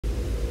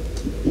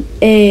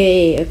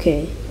Hey,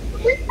 okay.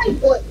 Where's my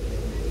voice?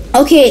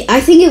 Okay,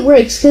 I think it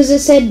works because it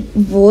said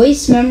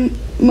voice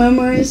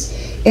memories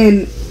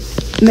and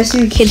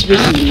Messenger kids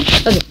recently.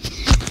 Okay.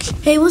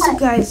 Hey, what's up,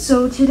 guys?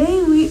 So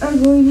today we are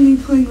going to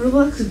be playing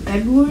Roblox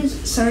Bed Wars.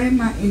 Sorry, I'm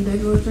not in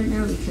Bed Wars right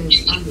now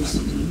because I'm just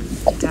something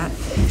like that.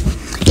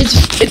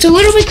 It's a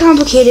little bit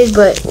complicated,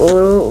 but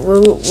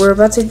we're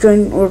about to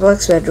join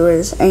Roblox Bed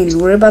Wars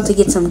and we're about to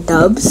get some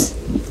dubs.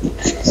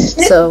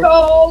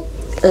 So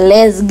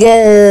let's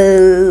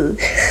go.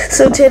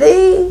 So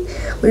today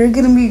we're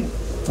gonna be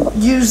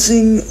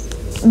using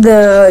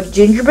the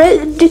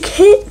gingerbread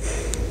kit.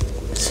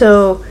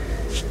 So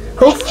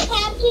I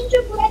have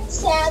gingerbread,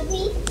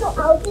 sadly, so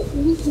I'll just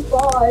use the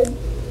board.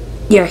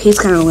 Yeah, he's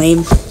kind of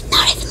lame.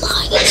 Not even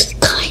lying, he's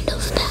kind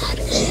of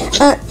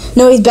bad.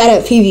 No, he's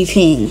bad at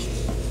PvPing.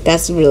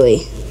 That's really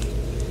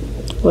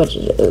what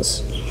it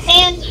is.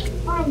 And,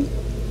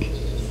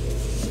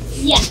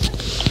 yeah.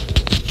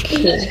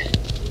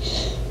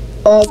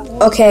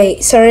 Okay,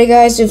 sorry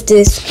guys if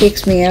this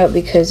kicks me out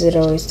because it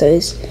always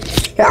does.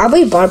 Yeah, I'll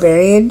be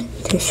barbarian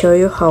to show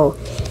you how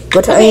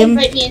good I am.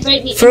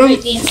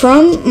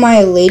 From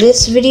my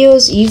latest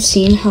videos, you've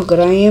seen how good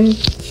I am.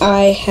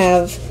 I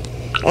have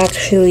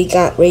actually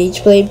got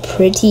Rageblade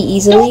pretty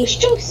easily. Don't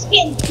show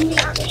skin. Do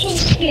not show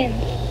skin.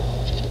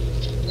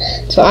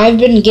 So I've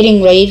been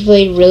getting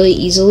Rageblade really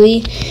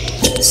easily.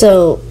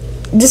 So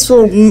this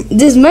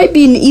might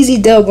be an easy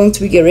dub once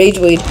we get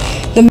Rageblade.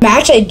 The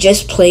match I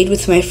just played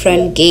with my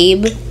friend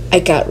Gabe, I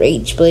got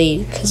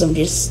Rageblade because I'm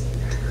just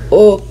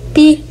OP.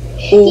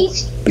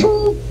 He's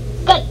too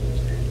good.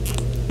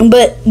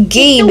 But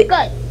Gabe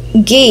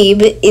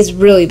is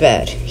really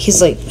bad. He's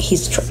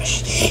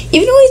trash.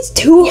 Even though he's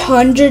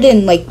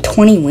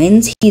 220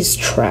 wins, he's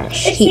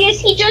trash.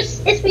 It's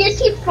because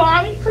he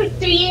farmed for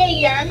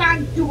 3 a.m.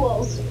 on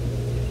duels.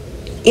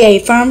 Yeah, he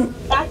farmed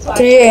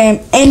 3 a.m.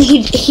 and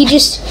he's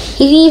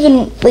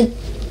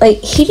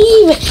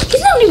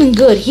not even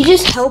good. He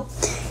just helped,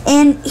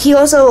 and he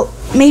also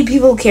made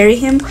people carry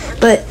him.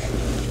 But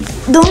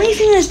the only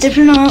thing that's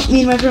different about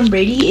me and my friend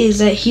Brady is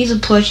that he's a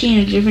plushie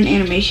and a different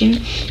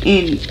animation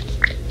and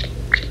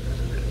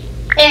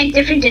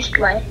different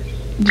display.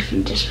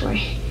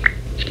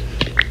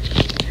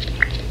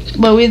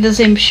 But we have the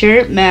same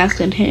shirt, mask,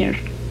 and hair.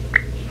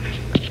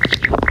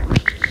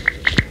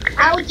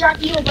 I will drop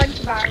you a bunch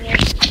of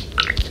onions.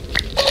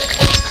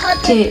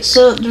 Okay,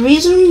 so the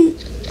reason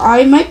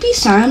I might be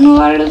silent a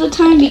lot of the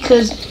time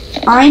because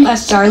I'm a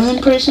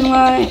silent person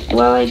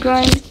while I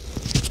grind.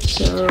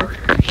 So.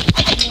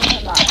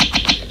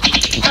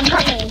 I'm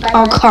coming.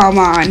 Oh, come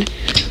on.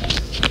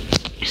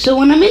 So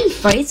when I'm in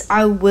fights,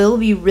 I will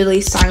be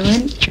really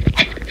silent.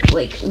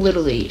 Like,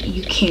 literally,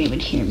 you can't even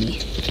hear me.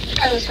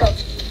 Alright, let's go.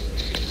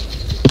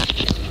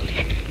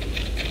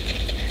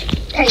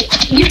 Hey,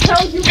 you kill.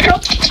 I'll just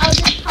help.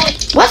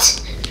 What?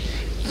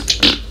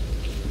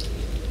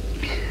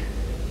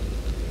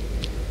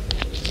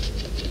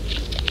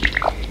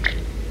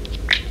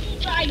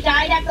 I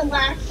died at the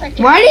last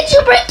second. Why did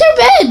you break their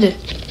bed?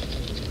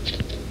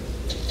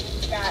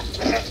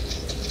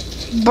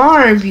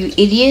 Barb, you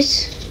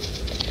idiot.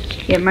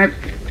 Yeah, my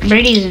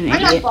Brady's an idiot.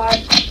 I'm not Barb.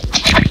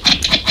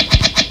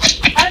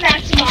 I'm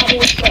actually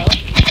obvious though.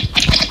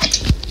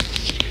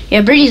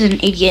 Yeah, Brady's an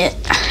idiot.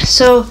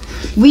 So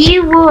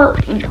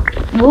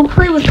we'll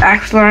play with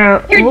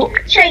Axlar.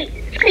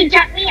 Trey,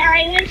 drop me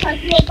iron so I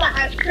can make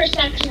that first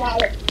action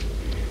wallet.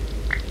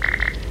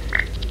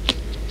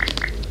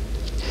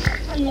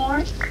 One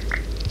more.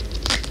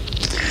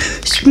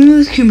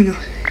 Smooth criminal.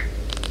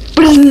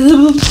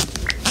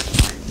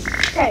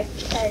 Okay.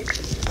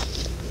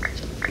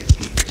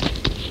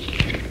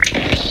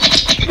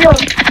 No.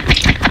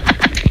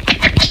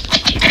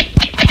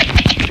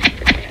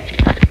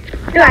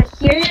 Dude, I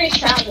hear your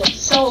sound. It's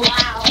so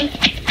loud.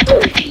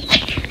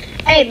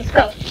 Hey, let's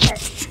go. Okay.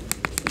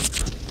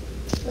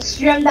 Let's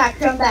drum back.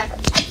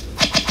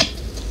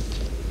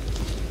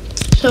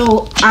 So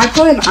I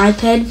put an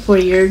iPad for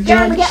your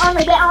judge. Get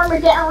armor.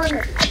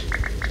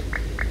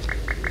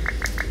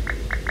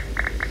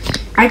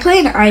 I play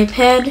an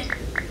iPad,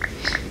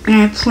 and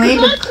I played.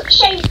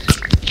 Shay,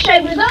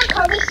 we're gonna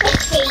call this the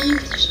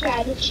phase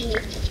strategy.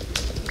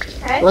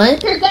 Okay?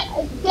 What? Here,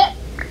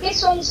 get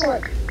some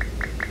sword.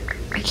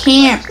 I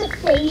can't. It's the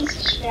phase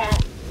strat.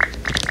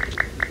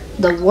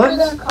 The what? We're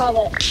gonna call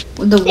it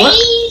The what?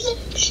 phase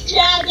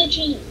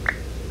strategy.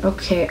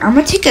 Okay, I'm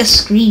gonna take a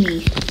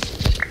screeny.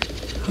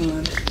 Hold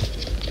on.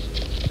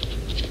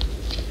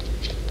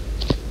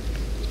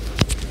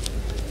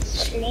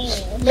 Screen.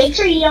 Make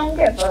sure you don't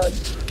get burned.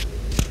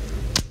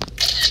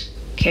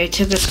 Okay, I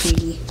took a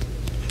screeny.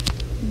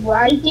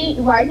 Why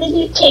did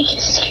you take a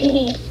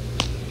screen?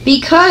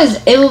 Because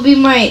it will be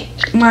my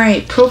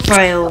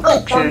profile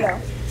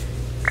picture.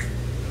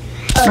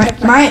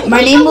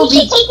 My name will be.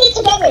 We should take it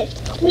together.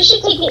 We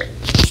should take it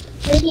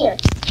right here.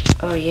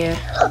 Oh yeah.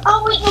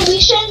 Oh wait, no, we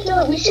shouldn't do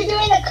it. We should do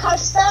it in a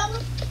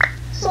custom,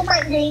 so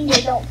my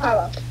ranger don't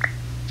follow.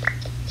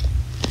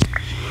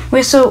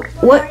 Wait, so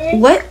what?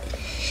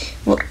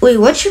 Wait,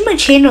 what should my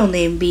channel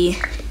name be?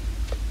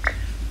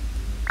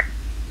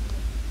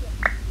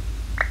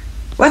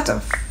 What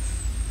the?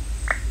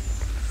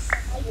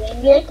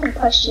 I'm gonna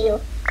push you.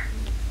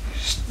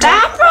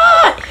 Stop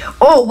it!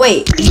 Oh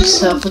wait, you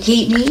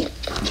suffocate me.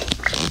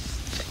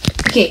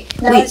 Okay,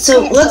 No, wait.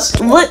 So let's.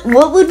 What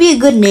would be a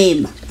good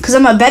name? Cause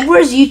I'm a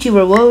Bedwars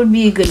YouTuber. What would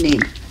be a good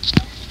name?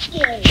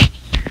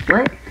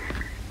 What?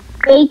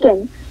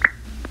 Bacon.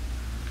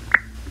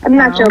 I'm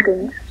not No.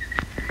 joking.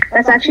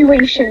 That's actually what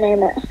you should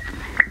name it.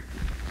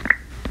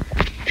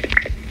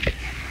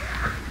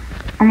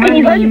 I'm Can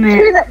you gonna go name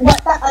to it.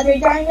 what that other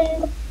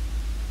diamond,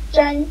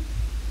 Jen?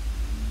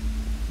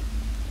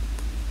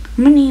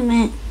 I'm gonna name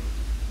it.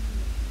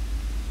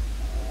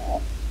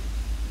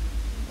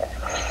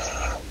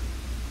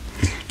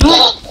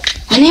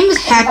 My name is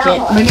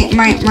Hatchet.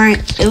 My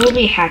it will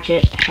be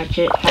Hatchet.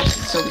 Hatchet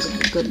sounds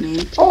like a good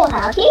name. Oh,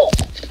 happy?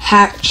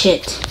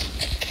 Hatchet.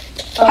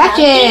 Oh,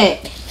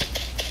 Hatchet!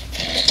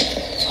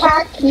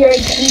 Hack your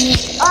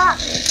G's up.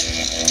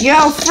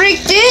 Yo, freak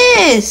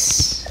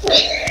this!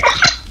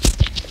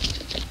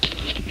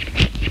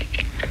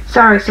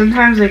 Sorry,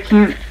 sometimes I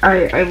can't.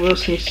 I will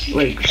say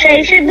like.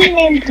 They should be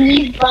named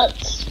G's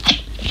Butts.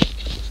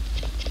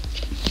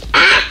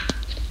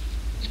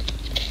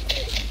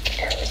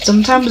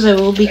 Sometimes I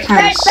will be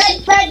kind of.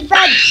 Bed.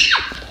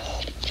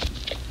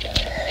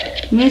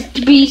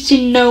 Mr. Beast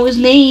didn't know his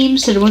name,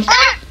 said it once.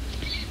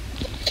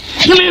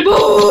 Come here,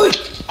 boy!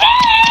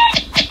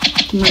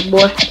 Come here,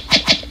 boy.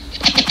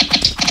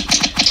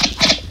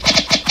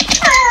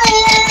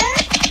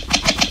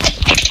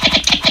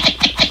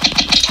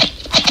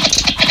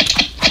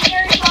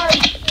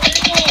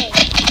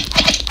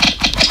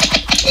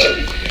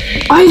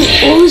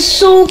 I was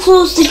so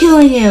close to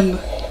killing him.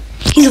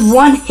 He's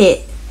one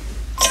hit.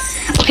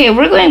 Okay,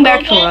 we're going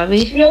back to lobby.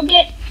 You'll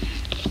get.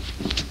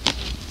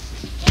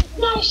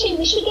 No, actually,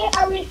 we should get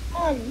our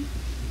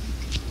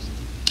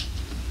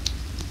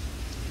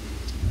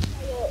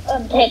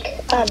pick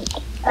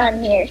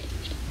here.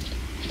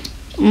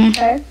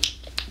 Okay.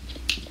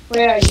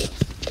 Where are you?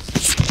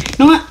 You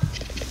know what?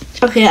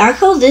 Okay, I'll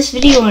call this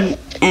video an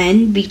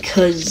end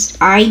because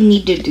I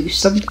need to do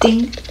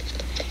something.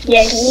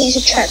 Yeah, you need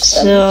to check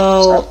some.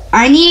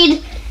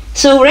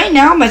 So right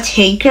now I'm a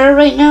tanker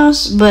right now,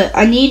 but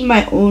I need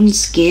my own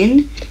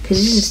skin because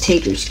this is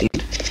tanker skin.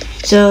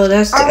 So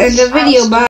that's the end of the video. Bye.